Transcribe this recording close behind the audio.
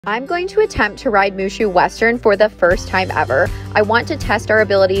I'm going to attempt to ride Mushu Western for the first time ever. I want to test our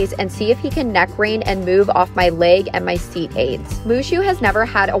abilities and see if he can neck rein and move off my leg and my seat aids. Mushu has never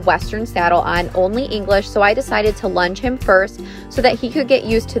had a Western saddle on, only English, so I decided to lunge him first so that he could get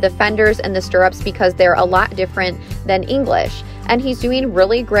used to the fenders and the stirrups because they're a lot different than English. And he's doing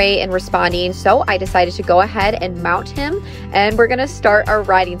really great and responding, so I decided to go ahead and mount him, and we're gonna start our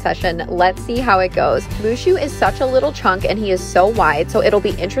riding session. Let's see how it goes. Mushu is such a little chunk and he is so wide, so it'll be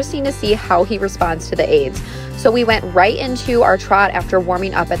interesting to see how he responds to the aids. So we went right into our trot after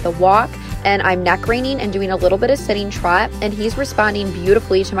warming up at the walk, and I'm neck reining and doing a little bit of sitting trot, and he's responding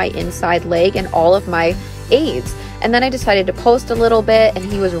beautifully to my inside leg and all of my aids. And then I decided to post a little bit, and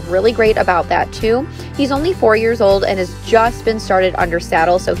he was really great about that too. He's only 4 years old and has just been started under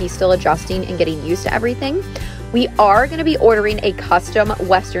saddle, so he's still adjusting and getting used to everything. We are going to be ordering a custom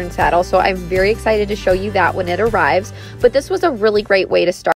Western saddle, so I'm very excited to show you that when it arrives. But this was a really great way to start.